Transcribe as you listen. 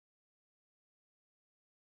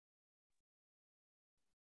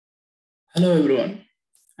Hello everyone,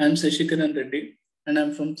 I'm Seshikaran Reddy and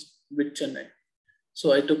I'm from Chennai.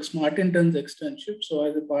 So I took Smart Interns externship. So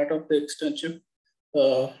as a part of the externship,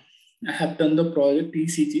 I have done the project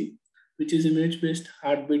ECG, which is image-based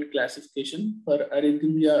heartbeat classification for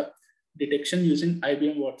arrhythmia detection using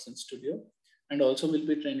IBM Watson Studio, and also will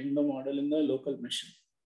be training the model in the local machine.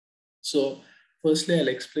 So firstly, I'll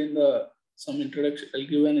explain some introduction. I'll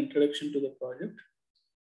give an introduction to the project.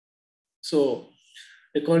 So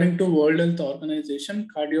according to World Health Organization,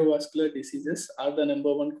 cardiovascular diseases are the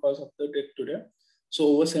 #1 cause of the death today. So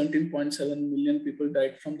over 17.7 million people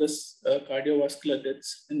died from this cardiovascular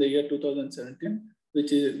deaths in the year 2017,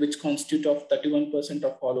 which constitute of 31%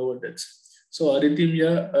 of all over deaths. So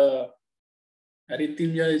arrhythmia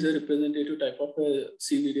is a representative type of a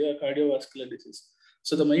CVD, cardiovascular disease.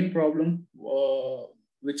 So the main problem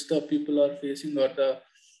which the people are facing, or the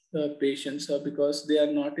patients, are because they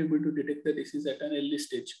are not able to detect the disease at an early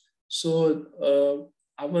stage. So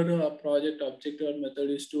our project objective or method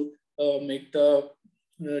is to make the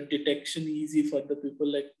detection easy for the people,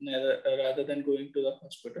 like rather than going to the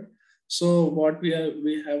hospital. So what we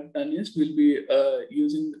have done is we'll be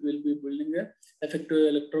building a effective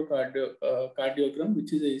electrocardiogram,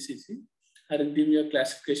 which is a ECG, arrhythmia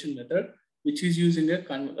classification method, which is using a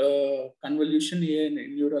convolution AI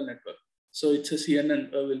neural network. So it's a CNN,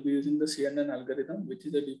 we'll be using the CNN algorithm, which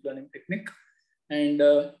is a deep learning technique. And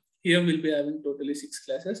here we'll be having totally 6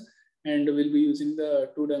 classes, and we'll be using the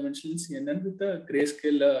 2-dimensional CNN with the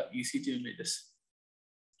grayscale ECG images.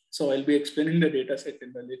 So I'll be explaining the data set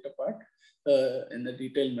in the later part in a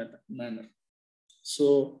detailed manner. So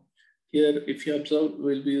here, if you observe,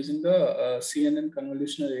 we'll be using the CNN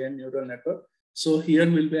convolutional AI neural network. So here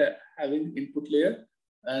we'll be having input layer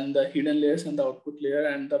and the hidden layers and the output layer,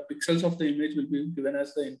 and the pixels of the image will be given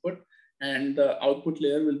as the input, and the output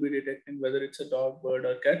layer will be detecting whether it's a dog, bird,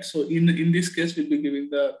 or cat. So in this case, we'll be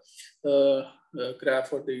giving the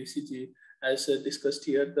graph or the ECG. As discussed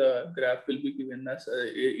here, the graph will be given as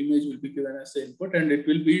image will be given as the input, and it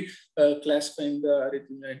will be classifying the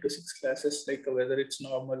arrhythmia into 6 classes, like whether it's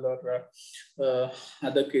normal or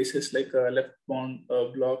other cases like left bound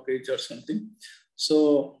blockage or something.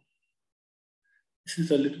 So this is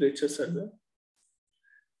the literature survey.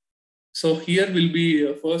 So here will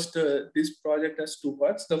be first, this project has 2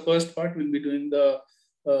 parts. The first part will be doing the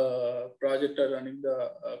project or running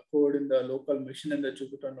the code in the local machine in the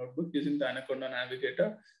Jupyter notebook using the Anaconda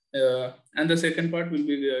Navigator. And the second part will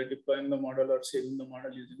be deploying the model or saving the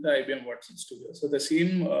model using the IBM Watson Studio. So the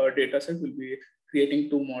same data set will be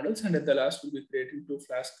creating 2 models, and at the last we'll be creating 2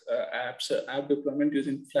 Flask app deployment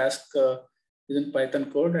using Flask using Python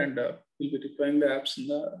code, and we'll be deploying the apps in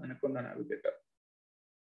the Anaconda Navigator.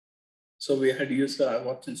 So we had used the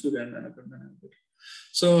Watson Studio and Anaconda Navigator.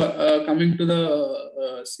 So coming to the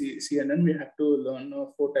CNN, we have to learn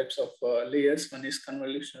 4 types of layers. One is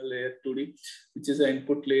convolutional layer 2D, which is an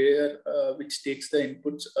input layer which takes the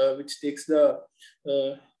inputs, which takes the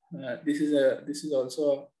this is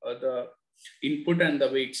also the input and the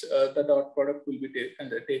weights. The dot product will be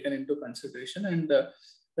taken into consideration, and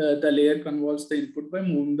the layer convolves the input by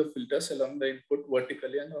moving the filters along the input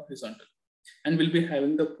vertically and horizontally. And we'll be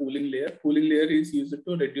having the pooling layer. Pooling layer is used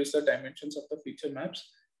to reduce the dimensions of the feature maps,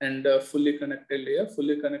 and fully connected layer.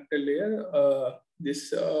 Fully connected layer,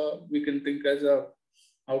 this we can think as a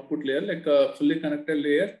output layer. Like a fully connected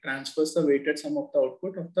layer transfers the weighted sum of the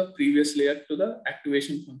output of the previous layer to the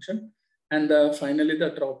activation function. And finally,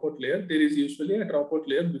 the dropout layer. There is usually a dropout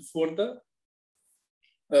layer before the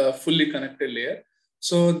fully connected layer.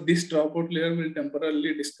 So this dropout layer will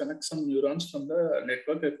temporarily disconnect some neurons from the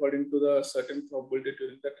network according to the certain probability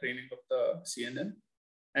during the training of the CNN.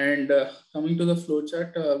 And coming to the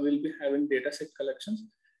flowchart, we'll be having dataset collections.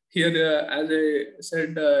 Here, as I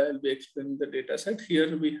said, I'll be explaining the dataset.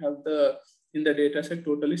 Here we have in the dataset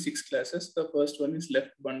totally 6 classes. The first one is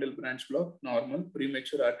left bundle branch block, normal,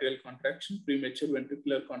 premature arterial contraction, premature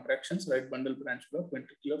ventricular contractions, right bundle branch block,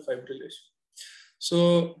 ventricular fibrillation. So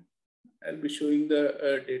I'll be showing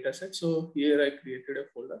the data set. So here I created a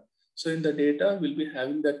folder. So in the data, we'll be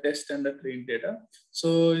having the test and the trained data.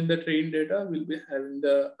 So in the trained data, we'll be having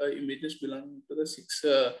the images belonging to the 6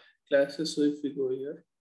 classes. So if we go here,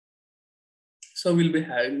 so we'll be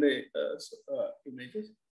having the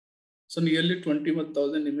images. So nearly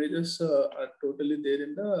 21,000 images are totally there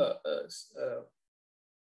in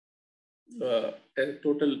the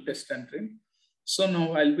total test and train. So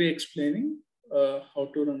now I'll be explaining how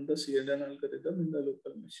to run the CNN algorithm in the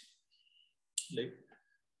local machine, like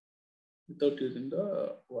without using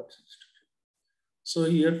the Watson Studio. So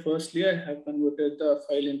here, firstly, I have converted the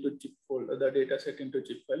file into zip folder, the data set into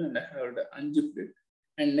zip file, and I have unzipped it.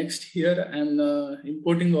 And next here, I'm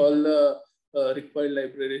importing all the required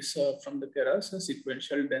libraries from the Keras,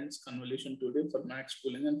 sequential, dense, convolution 2D for max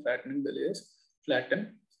pooling and flattening the layers,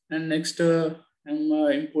 flatten. And next, I'm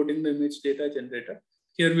importing the image data generator.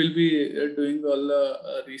 Here we'll be doing all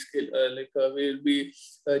the rescale, we'll be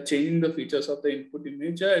changing the features of the input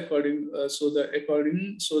image so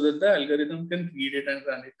that the algorithm can read it and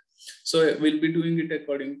run it. So we'll be doing it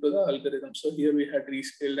according to the algorithm. So here we had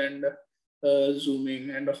rescaled and zooming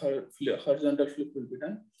and horizontal flip will be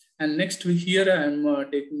done. And next here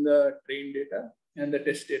I'm taking the train data and the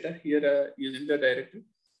test data here using the directory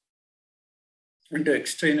into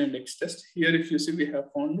xtrain and xtest. Here if you see we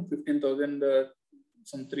have found 15,000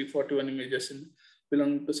 some 341 images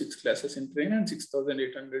belonging to 6 classes in train and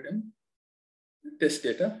 6,800 in test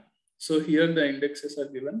data. So here the indexes are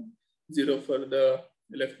given 0 for the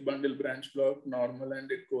left bundle branch block, normal,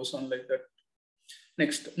 and it goes on like that.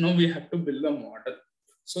 Next, now we have to build a model.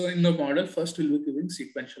 So in the model, first we'll be giving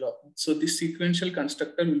sequential options. So this sequential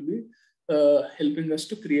constructor will be helping us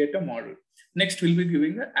to create a model. Next, we'll be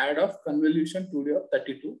giving an add of convolution 2D of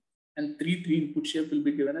 32 and 3 input shape will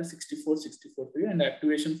be given as 64, 64, 3 and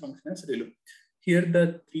activation function as ReLU. Here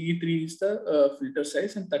the 3 is the filter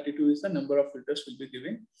size and 32 is the number of filters we'll be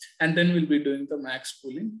giving. And then we'll be doing the max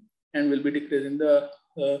pooling and we'll be decreasing the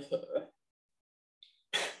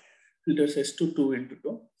filter size to 2 into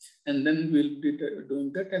 2, and then we'll be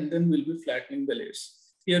doing that, and then we'll be flattening the layers.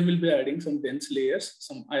 Here we'll be adding some dense layers.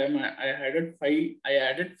 I added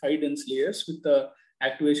five dense layers with the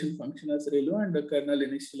activation function as ReLU and the kernel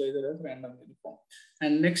initializer as random uniform.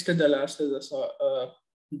 And next, the last is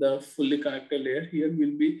the fully connected layer. Here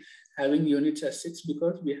we'll be having units as 6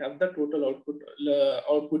 because we have the total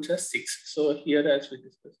outputs as 6. So here, as we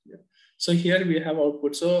discussed here, so here we have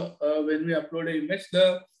output. So when we upload an image,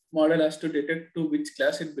 the model has to detect to which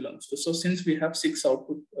class it belongs to. So since we have 6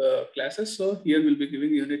 output classes, so here we'll be giving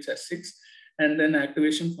units as 6, and then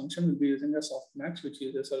activation function will be using a softmax, which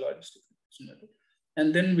uses a logistic method.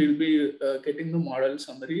 And then we'll be getting the model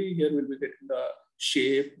summary. Here we'll be getting the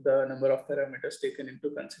shape, the number of parameters taken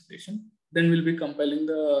into consideration. Then we'll be compiling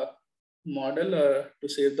the model to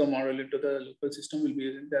save the model into the local system. We'll be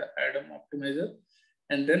using the Adam optimizer,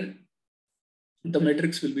 and then the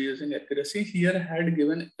metrics will be using accuracy. Here I had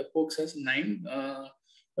given epochs as 9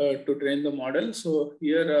 to train the model. So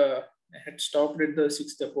here I had stopped at the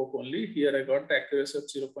 6th epoch only. Here I got the accuracy of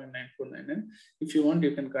 0.9499. If you want,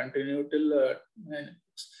 you can continue till 9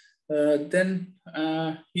 epochs. Then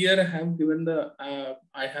here I have given the,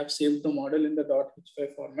 I have saved the model in the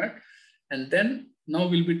 .h5 format. And then now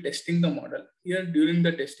we'll be testing the model. Here during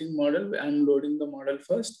the testing model, I'm loading the model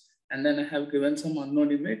first, and then I have given some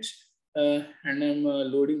unknown image. And I'm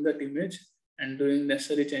loading that image and doing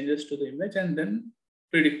necessary changes to the image and then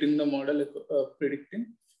predicting the model, predicting.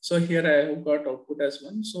 So here I have got output as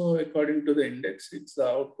 1. So according to the index, it's the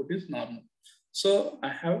output is normal. So I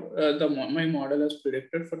have my model as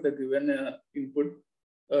predicted for the given input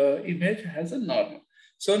image has a normal.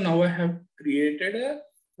 So now I have created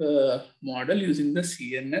a model using the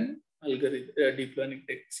CNN algorithm, deep learning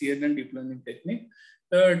technique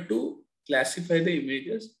to classify the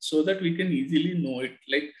images so that we can easily know it.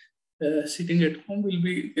 Like sitting at home will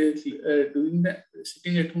be doing that.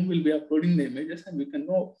 Sitting at home will be uploading the images, and we can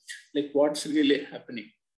know like what's really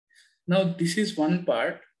happening. Now this is one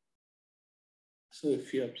part. So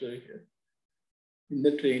if you observe here in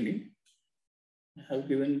the training, I have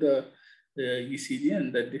given the ECG,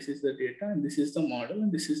 and that this is the data, and this is the model,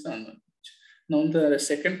 and this is the unknown. Now the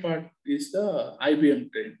second part is the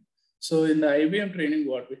IBM training. So in the IBM training,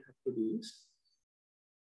 what we have to do is,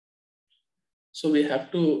 so we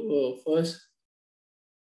have to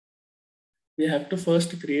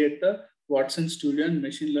first create the Watson Studio and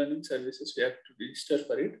machine learning services. We have to register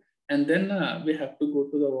for it, and then we have to go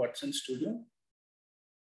to the Watson Studio.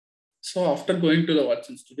 So after going to the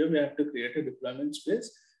Watson Studio, we have to create a deployment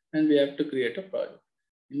space, and we have to create a project.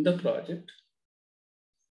 In the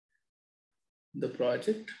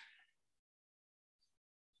project.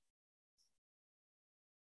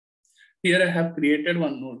 Here I have created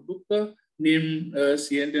one notebook named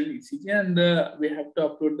CNN ECG, and we have to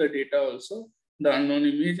upload the data also, the unknown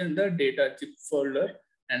image and the data zip folder.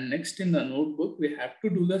 And next in the notebook, we have to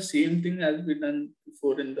do the same thing as we done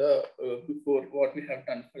before in the before what we have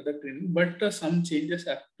done for the training, but some changes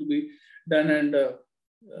have to be done and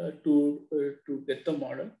to get the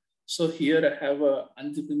model. So here I have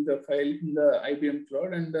unzipping the file in the IBM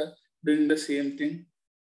cloud and doing the same thing.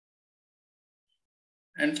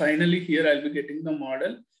 And finally, here I'll be getting the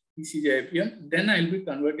model ECG IBM. Then I'll be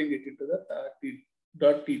converting it into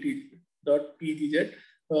the .pgz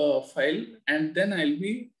file, and then I'll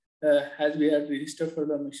be, as we are registered for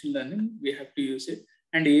the machine learning, we have to use it.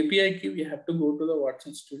 And API key, we have to go to the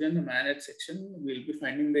Watson Studio in the manage section. We'll be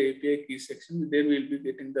finding the API key section. There we'll be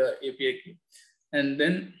getting the API key. And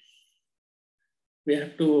then we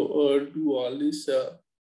have to do all this.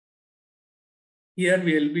 Here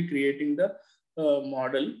we will be creating the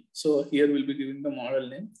model. So here we'll be giving the model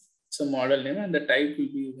name. So model name, and the type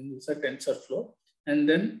will be using this TensorFlow. And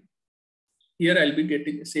then here I'll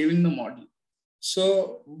be saving the model.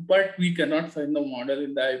 So, but we cannot find the model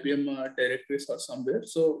in the IBM directories or somewhere.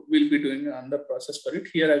 So we'll be doing another process for it.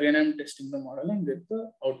 Here again, I'm testing the model and get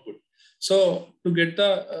the output. So to get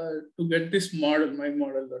this model,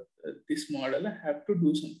 this model, I have to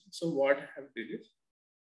do something. So what I have to do is,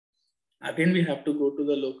 again, we have to go to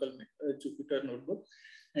the local Jupyter notebook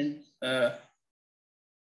and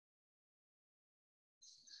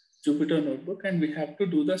and we have to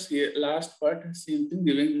do the last part, same thing,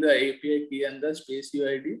 giving the API key and the space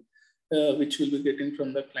UID, which we'll be getting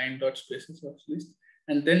from the client.spaces list.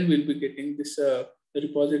 And then we'll be getting this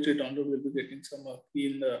repository download, we'll be getting some key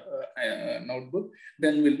in the notebook.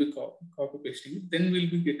 Then we'll be copy pasting it. Then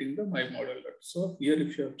we'll be getting the my model. So here,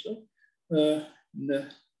 if you observe,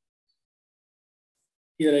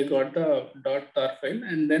 here I got the .tar file,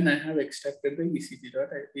 and then I have extracted the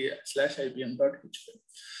ecg.ip/ibm.h file.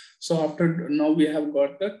 So after now we have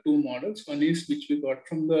got the two models. One is which we got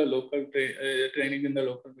from the local training in the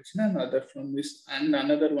local machine, and another from this, and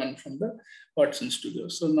another one from the Watson Studio.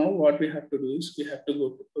 So now what we have to do is we have to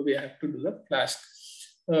do the Flask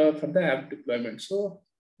for the app deployment. So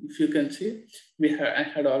if you can see, I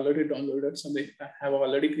had already downloaded I have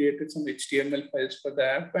already created some HTML files for the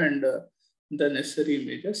app and the necessary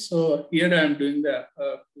images. So here I am doing the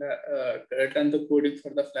done the coding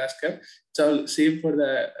for the Flask app. It's all same for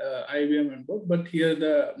the IBM and both, but here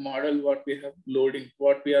the model what we are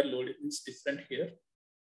loading is different here.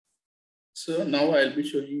 So now I'll be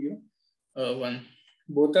showing you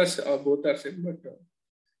both are same, but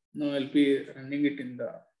now I'll be running it in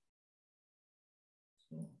the.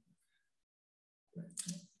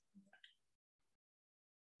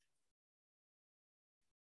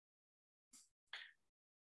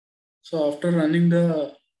 So after running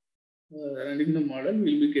the model,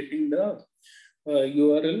 we'll be getting the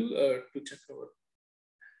URL to check out.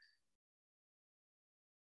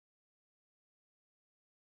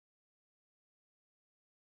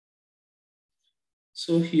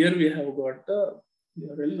 So here we have got the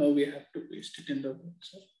URL. Now we have to paste it in the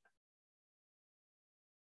browser.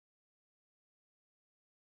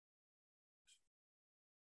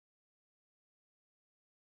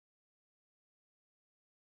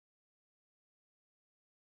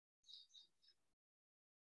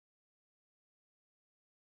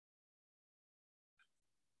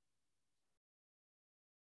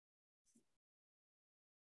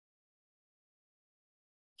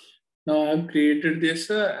 Now I've created this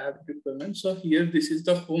app deployment. So here, this is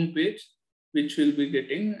the home page, which we'll be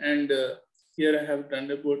getting. And here I have done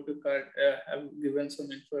about the card, have given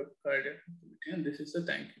some info cardiac activity, and this is the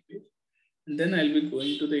thank you page. And then I'll be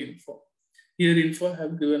going to the info. Here info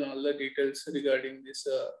have given all the details regarding this,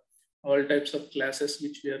 all types of classes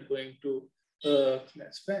which we are going to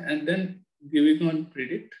classify. And then giving on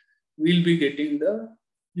predict, we'll be getting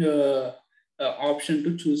the option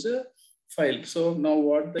to choose a file. So now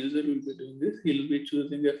what the user will be doing is he'll be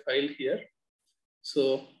choosing a file here.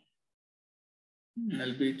 So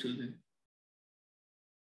I'll be choosing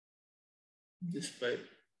this file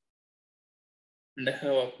and I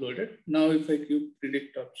have uploaded. Now if I give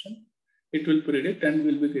predict option, it will predict and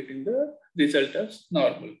we'll be getting the result as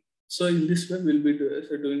normal. So in this way, we'll be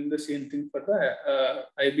doing the same thing for the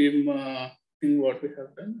IBM thing what we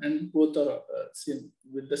have done, and both are same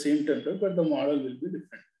with the same template, but the model will be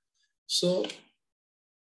different. So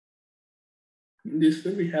in this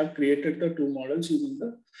way, we have created the two models using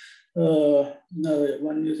the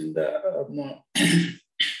one using the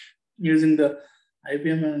using the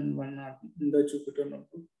IBM and one in the Jupyter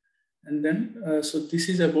notebook. And then so this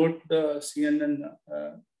is about the CNN.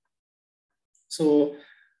 So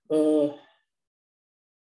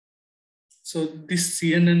this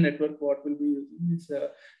CNN network, what we'll be using is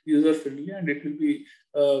user friendly, and it will be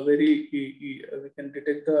very we can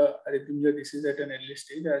detect the arrhythmia disease at an early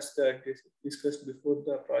stage, as discussed before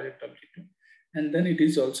the project objective. And then it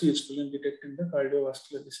is also useful in detecting the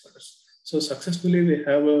cardiovascular disorders. So successfully we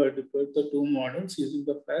have deployed the two models using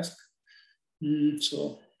the Flask.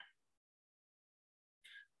 So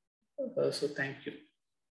thank you.